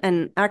question.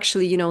 And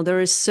actually, there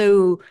is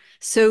so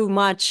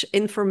much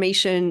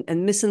information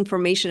and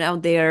misinformation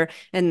out there.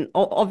 And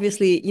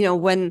obviously,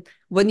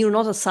 when you're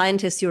not a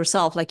scientist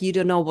yourself, like, you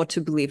don't know what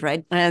to believe,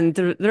 right? And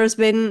there's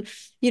been,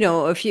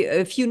 a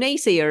few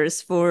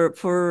naysayers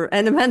for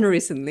NMN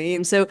recently.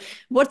 And so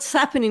what's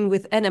happening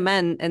with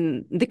NMN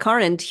and the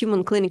current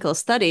human clinical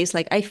studies,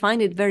 like, I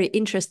find it very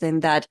interesting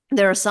that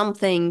there are some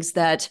things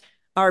that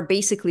are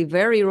basically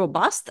very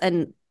robust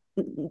and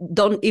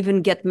don't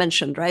even get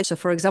mentioned, right? So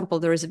for example,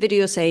 there is a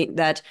video saying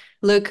that,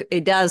 look,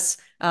 it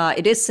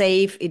is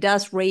safe, it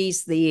does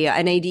raise the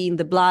NAD in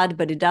the blood,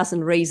 but it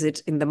doesn't raise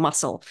it in the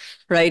muscle,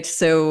 right?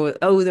 So,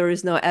 there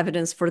is no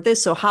evidence for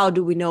this, so how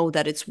do we know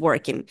that it's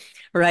working,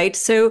 right?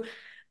 So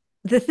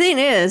the thing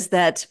is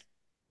that,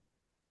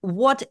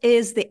 what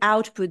is the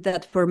output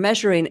that we're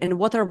measuring, and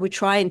what are we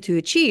trying to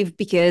achieve?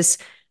 Because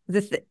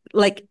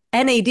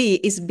NAD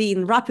is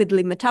being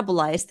rapidly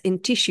metabolized in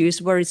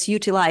tissues where it's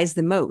utilized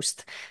the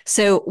most.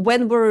 So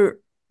when we're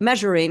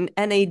measuring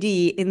NAD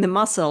in the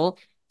muscle,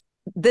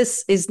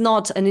 this is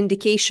not an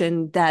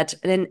indication that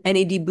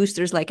NAD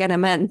boosters like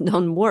NMN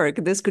don't work.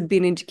 This could be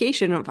an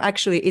indication of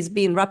actually it's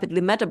being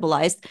rapidly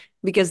metabolized,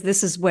 because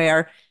this is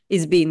where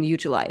it's being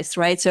utilized,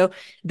 right? So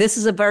this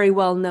is a very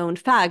well-known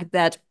fact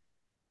that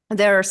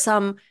there are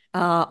some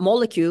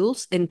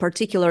molecules in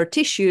particular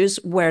tissues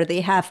where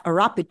they have a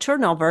rapid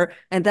turnover,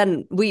 and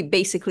then we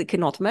basically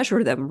cannot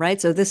measure them,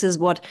 right? So this is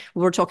what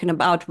we're talking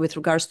about with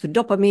regards to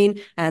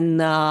dopamine and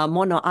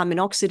monoamine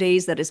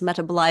oxidase that is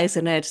metabolized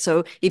in it.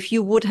 So if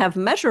you would have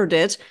measured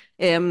it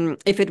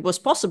if it was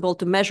possible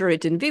to measure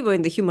it in vivo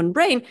in the human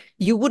brain,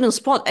 you wouldn't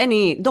spot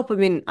any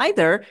dopamine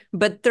either,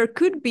 but there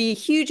could be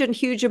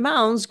huge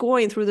amounts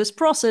going through this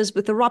process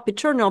with a rapid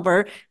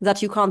turnover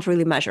that you can't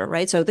really measure,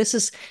 right? So this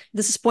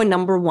is point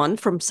number one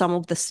from some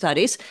of the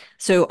studies.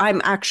 So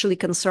I'm actually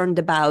concerned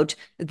about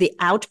the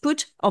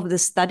output of the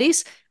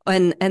studies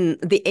and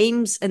the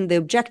aims and the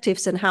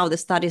objectives and how the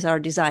studies are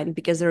designed,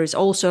 because there is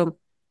also,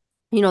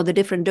 you know, the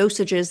different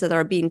dosages that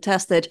are being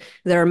tested.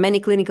 There are many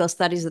clinical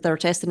studies that are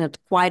testing at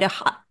quite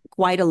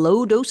a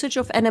low dosage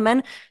of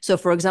NMN. So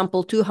for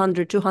example,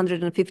 200,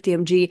 250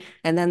 mg,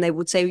 and then they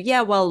would say,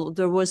 yeah, well,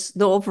 there was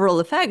no overall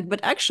effect, but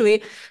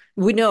actually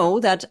we know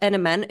that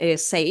NMN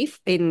is safe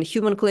in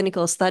human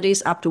clinical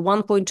studies up to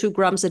 1.2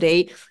 grams a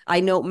day.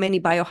 I know many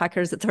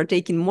biohackers that are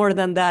taking more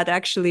than that,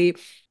 actually.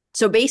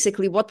 So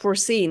basically what we're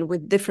seeing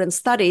with different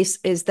studies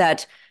is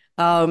that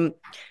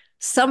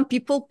some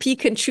people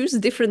pick and choose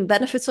different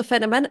benefits of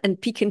NMN and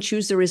pick and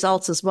choose the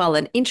results as well.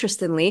 And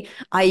interestingly,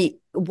 I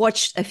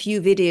watched a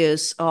few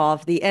videos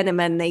of the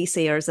NMN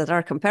naysayers that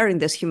are comparing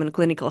these human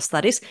clinical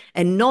studies,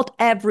 and not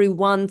every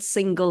one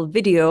single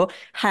video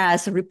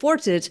has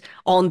reported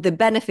on the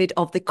benefit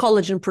of the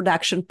collagen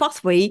production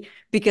pathway,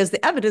 because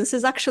the evidence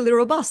is actually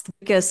robust,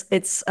 because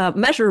it's a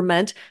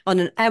measurement on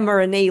an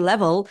mRNA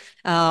level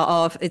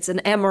it's an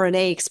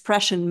mRNA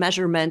expression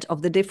measurement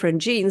of the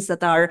different genes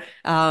that are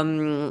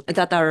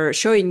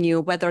showing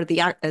you whether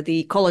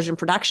the collagen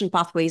production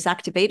pathway is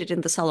activated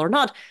in the cell or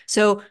not.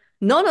 So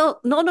none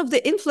of the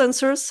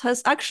influencers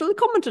has actually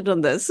commented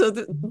on this. So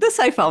this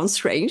I found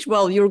strange.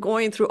 Well, you're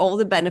going through all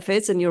the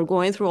benefits and you're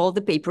going through all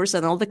the papers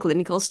and all the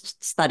clinical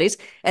studies,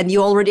 and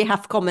you already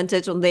have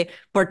commented on the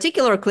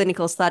particular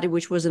clinical study,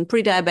 which was in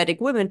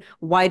pre-diabetic women.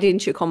 Why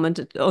didn't you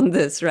comment on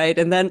this, right?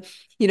 And then,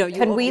 you know,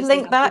 can we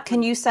link that?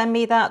 Can you send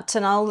me that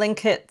and I'll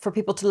link it for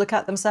people to look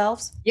at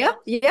themselves? Yeah,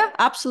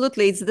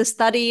 absolutely. It's the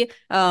study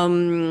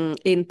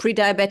in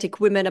pre-diabetic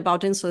women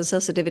about insulin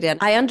sensitivity.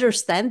 And I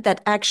understand that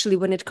actually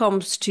when it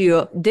comes to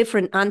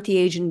different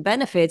anti-aging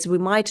benefits, we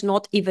might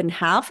not even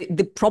have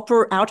the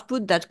proper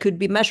output that could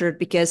be measured,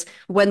 because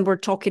when we're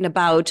talking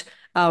about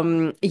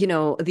you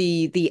know,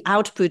 the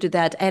output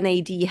that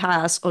NAD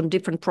has on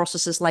different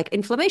processes like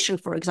inflammation,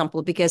 for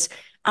example, because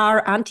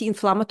our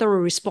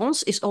anti-inflammatory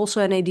response is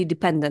also NAD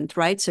dependent,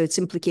 right? So it's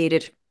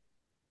implicated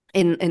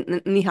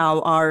in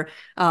how our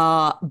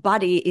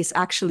body is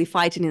actually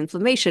fighting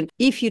inflammation.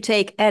 If you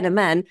take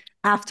NMN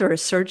after a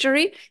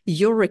surgery,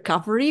 your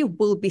recovery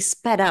will be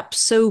sped up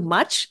so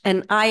much.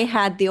 And I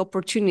had the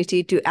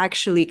opportunity to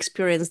actually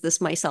experience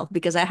this myself,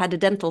 because I had a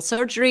dental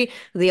surgery.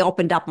 They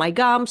opened up my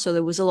gum, so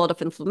there was a lot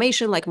of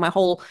inflammation, like my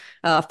whole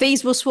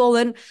face was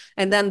swollen.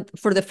 And then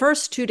for the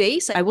first 2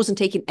 days, I wasn't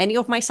taking any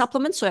of my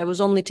supplements. So I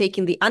was only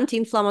taking the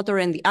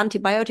anti-inflammatory and the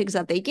antibiotics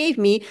that they gave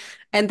me.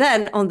 And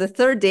then on the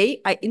third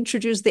day, I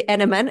introduced the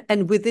NMN,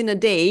 and within a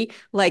day,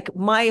 like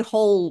my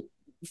whole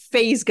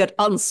face got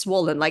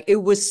unswollen. Like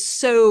it was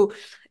so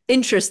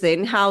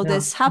interesting how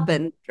this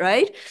happened,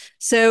 right?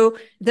 So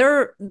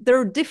there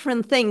are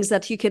different things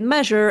that you can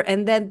measure,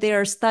 and then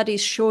there are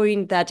studies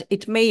showing that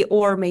it may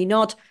or may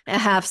not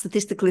have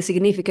statistically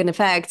significant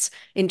effects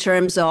in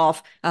terms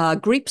of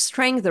grip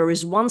strength. There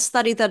is one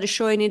study that is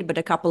showing it, but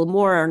a couple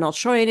more are not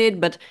showing it.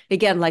 But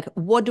again, like,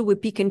 what do we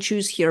pick and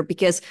choose here?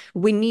 Because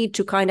we need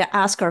to kind of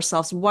ask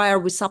ourselves, why are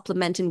we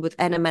supplementing with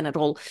NMN at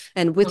all?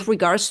 And with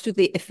regards to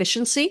the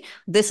efficiency,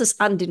 this is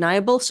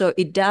undeniable. So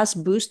it does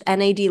boost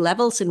NAD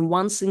levels in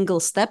one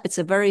single step. It's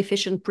a very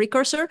efficient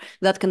precursor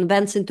that converts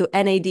into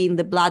NAD in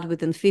the blood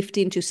within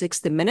 15 to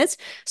 60 minutes.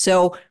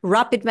 So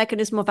rapid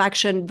mechanism of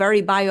action,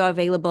 very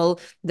bioavailable.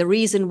 The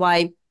reason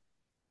why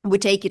we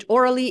take it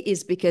orally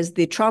is because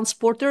the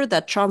transporter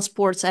that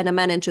transports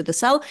NMN into the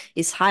cell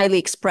is highly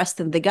expressed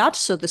in the gut.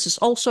 So this is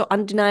also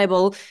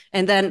undeniable.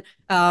 And then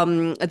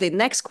the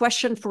next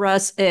question for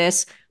us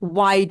is,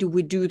 why do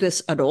we do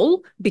this at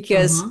all?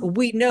 Because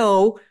we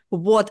know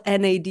what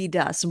NAD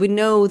does. We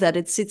know that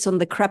it sits on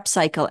the Krebs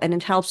cycle and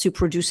it helps you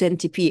produce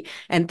NTP.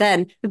 And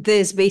then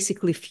this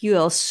basically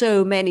fuels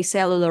so many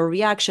cellular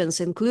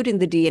reactions, including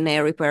the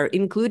DNA repair,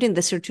 including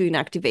the sirtuin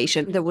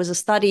activation. There was a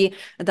study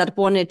that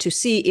wanted to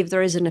see if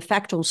there is an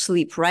effect on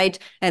sleep, right?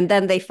 And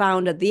then they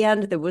found at the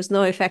end there was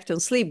no effect on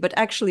sleep. But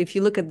actually, if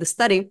you look at the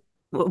study,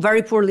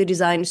 very poorly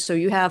designed. So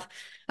you have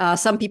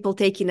some people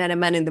taking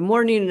NMN in the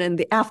morning and in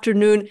the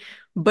afternoon.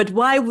 But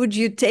why would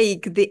you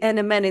take the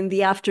NMN in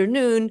the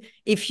afternoon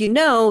if you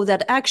know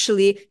that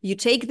actually you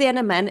take the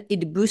NMN,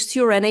 it boosts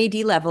your NAD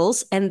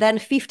levels, and then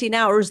 15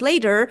 hours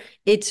later,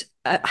 it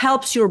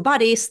helps your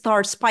body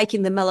start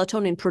spiking the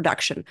melatonin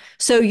production.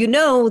 So you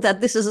know that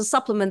this is a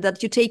supplement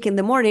that you take in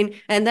the morning,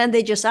 and then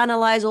they just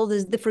analyze all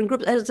these different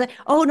groups and say,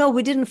 oh no,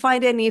 we didn't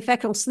find any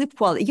effect on sleep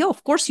quality. Yeah,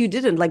 of course you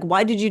didn't. Like,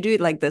 why did you do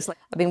it like this?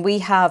 I mean, we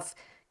have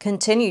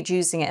continued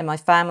using it in my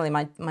family.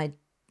 My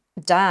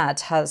dad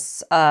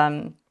has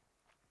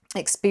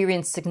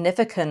experienced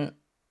significant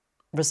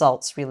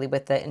results really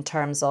with it in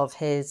terms of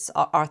his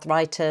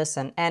arthritis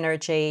and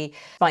energy.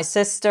 My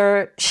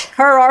sister,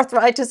 her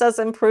arthritis has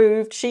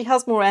improved. She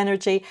has more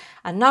energy.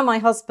 And now my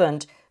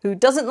husband, who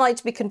doesn't like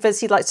to be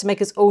convinced. He likes to make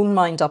his own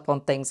mind up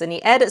on things, and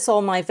he edits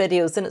all my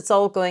videos and it's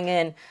all going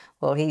in.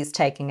 Well, he's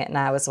taking it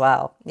now as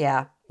well.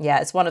 Yeah. Yeah,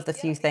 it's one of the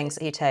few things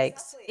he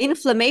takes.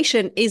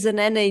 Inflammation is an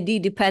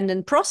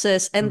NAD-dependent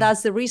process, and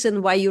that's the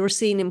reason why you're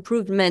seeing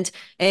improvement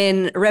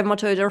in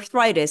rheumatoid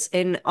arthritis,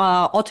 in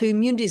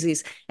autoimmune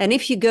disease. And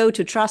if you go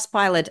to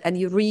Trustpilot and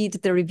you read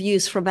the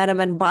reviews from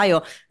NMN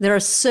Bio, there are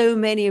so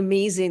many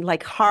amazing,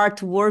 like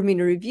heartwarming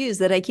reviews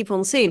that I keep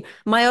on saying,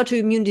 my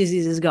autoimmune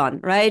disease is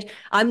gone, right?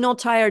 I'm not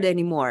tired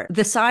anymore.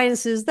 The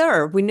science is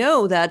there. We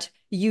know that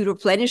you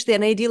replenish the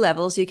NAD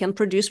levels, you can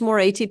produce more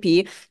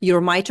ATP, your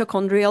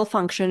mitochondrial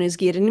function is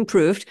getting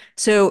improved.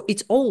 So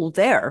it's all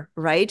there,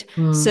 right?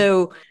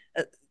 So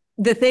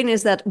the thing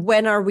is that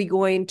when are we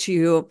going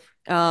to,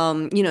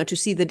 to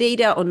see the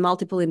data on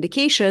multiple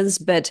indications?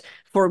 But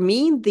for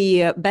me,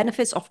 the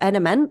benefits of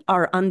NMN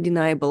are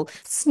undeniable.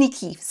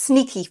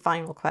 Sneaky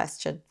final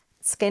question.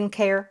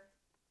 Skincare.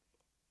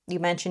 You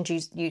mentioned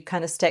you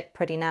kind of stick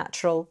pretty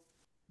natural.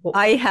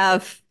 I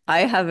have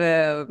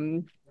a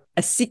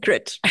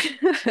secret.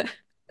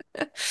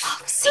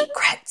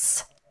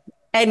 Secrets.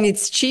 And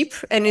it's cheap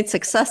and it's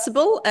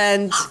accessible,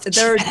 and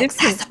there are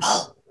different.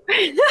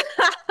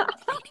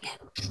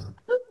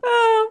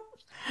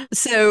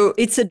 So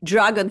it's a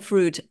dragon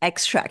fruit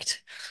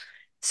extract.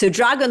 So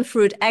dragon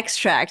fruit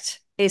extract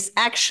is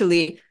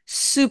actually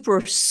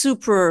super,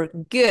 super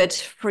good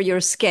for your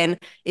skin,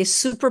 is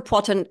super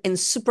potent and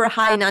super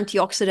high in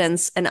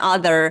antioxidants and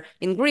other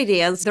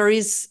ingredients. There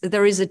is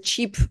a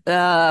cheap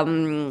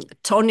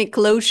tonic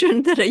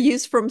lotion that I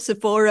use from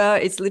Sephora.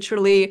 It's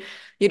literally,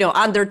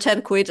 under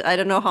 10 quid. I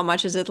don't know how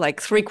much is it, like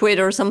 3 quid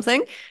or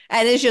something.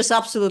 And it's just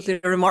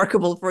absolutely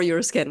remarkable for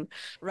your skin,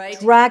 right?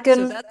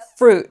 Dragon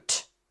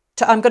fruit.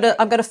 I'm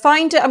gonna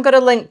find it. I'm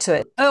gonna link to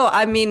it. Oh,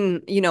 I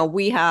mean,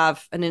 we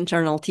have an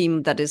internal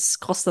team that is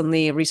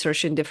constantly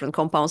researching different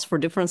compounds for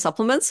different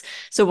supplements.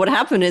 So what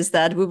happened is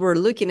that we were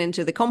looking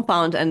into the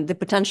compound and the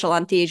potential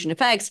anti-aging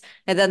effects,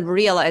 and then we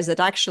realized that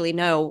actually,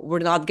 no, we're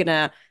not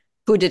gonna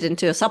put it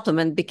into a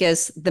supplement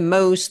because the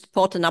most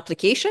potent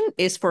application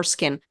is for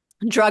skin.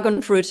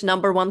 Dragon fruit,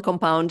 #1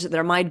 compound.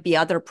 There might be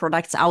other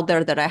products out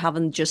there that I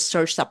haven't just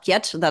searched up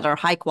yet that are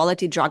high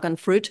quality dragon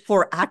fruit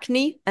for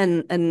acne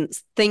and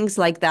things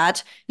like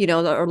that. There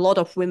are a lot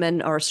of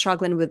women are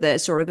struggling with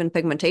this, or even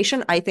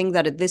pigmentation. I think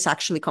that this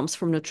actually comes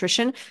from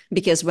nutrition,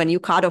 because when you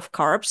cut off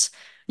carbs,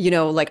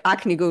 like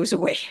acne goes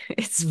away.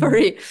 It's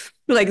very,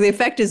 the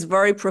effect is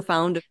very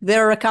profound.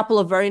 There are a couple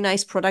of very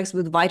nice products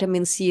with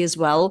vitamin C as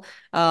well,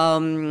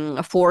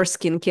 for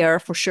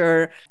skincare for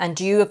sure. And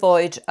do you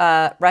avoid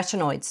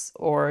retinoids,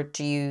 or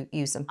do you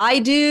use them? I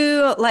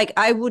do.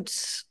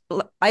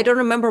 I don't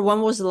remember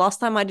when was the last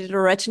time I did a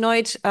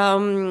retinoid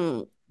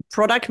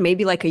product,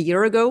 maybe like a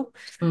year ago.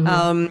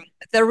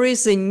 There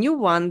is a new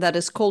one that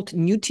is called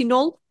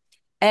Nutinol,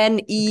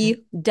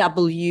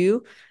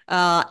 NEW.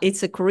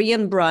 It's a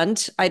Korean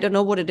brand. I don't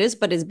know what it is,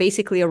 but it's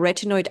basically a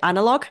retinoid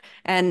analog,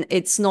 and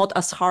it's not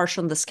as harsh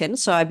on the skin.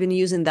 So I've been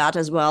using that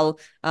as well.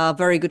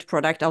 Very good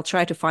product. I'll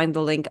try to find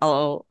the link.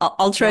 I'll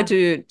try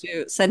to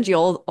send you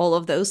all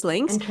of those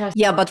links.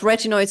 Yeah, but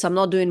retinoids, I'm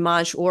not doing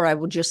much, or I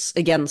would just,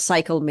 again,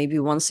 cycle maybe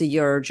once a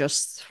year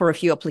just for a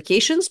few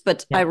applications.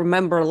 But I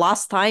remember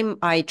last time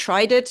I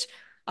tried it,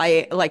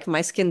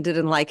 my skin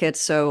didn't like it,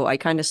 so I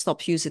kind of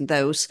stopped using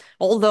those,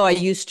 although I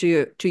used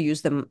to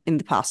use them in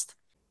the past.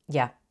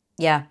 Yeah.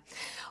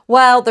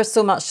 Well, there's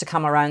so much to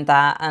come around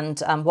that, and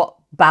what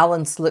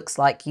balance looks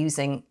like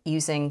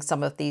using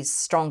some of these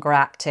stronger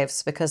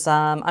actives, because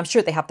I'm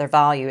sure they have their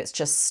value. It's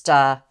just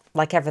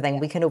like everything,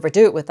 we can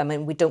overdo it with them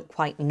and we don't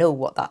quite know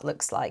what that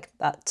looks like.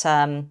 But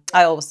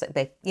I always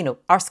think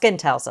our skin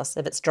tells us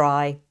if it's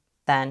dry,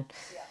 then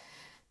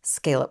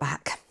scale it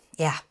back.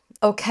 Yeah.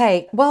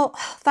 Okay, well,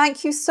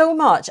 thank you so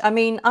much. I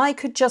mean, I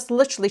could just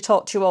literally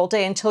talk to you all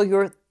day until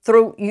you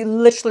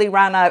literally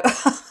ran out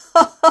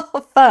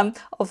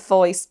of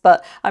voice,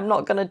 but I'm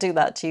not going to do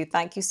that to you.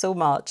 Thank you so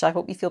much. I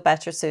hope you feel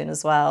better soon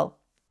as well.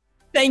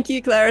 Thank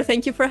you, Claire.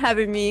 Thank you for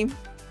having me.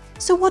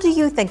 So what do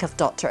you think of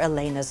Dr.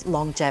 Elena's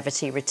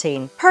longevity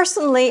routine?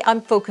 Personally,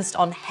 I'm focused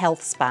on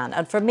health span,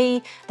 and for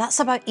me, that's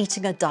about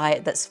eating a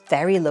diet that's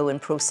very low in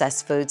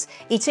processed foods,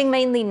 eating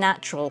mainly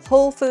natural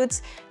whole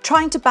foods,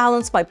 trying to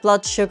balance my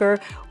blood sugar,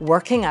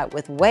 working out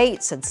with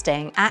weights and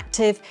staying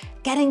active,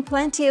 getting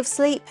plenty of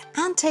sleep,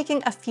 and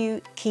taking a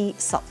few key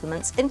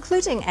supplements,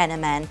 including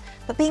NMN,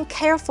 but being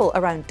careful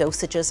around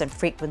dosages and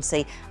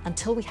frequency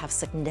until we have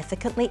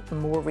significantly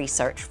more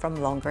research from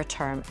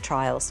longer-term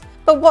trials.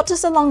 But what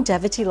does a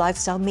longevity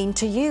lifestyle mean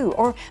to you?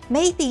 Or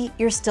maybe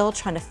you're still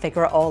trying to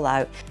figure it all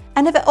out.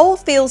 And if it all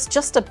feels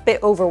just a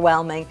bit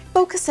overwhelming,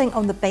 focusing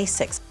on the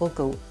basics will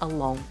go a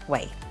long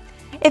way.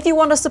 If you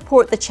want to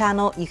support the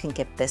channel, you can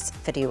give this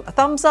video a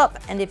thumbs up,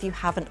 and if you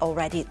haven't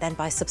already, then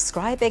by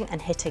subscribing and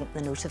hitting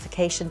the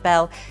notification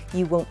bell,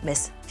 you won't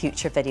miss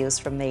future videos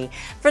from me.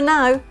 For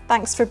now,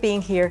 thanks for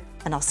being here,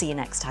 and I'll see you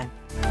next time.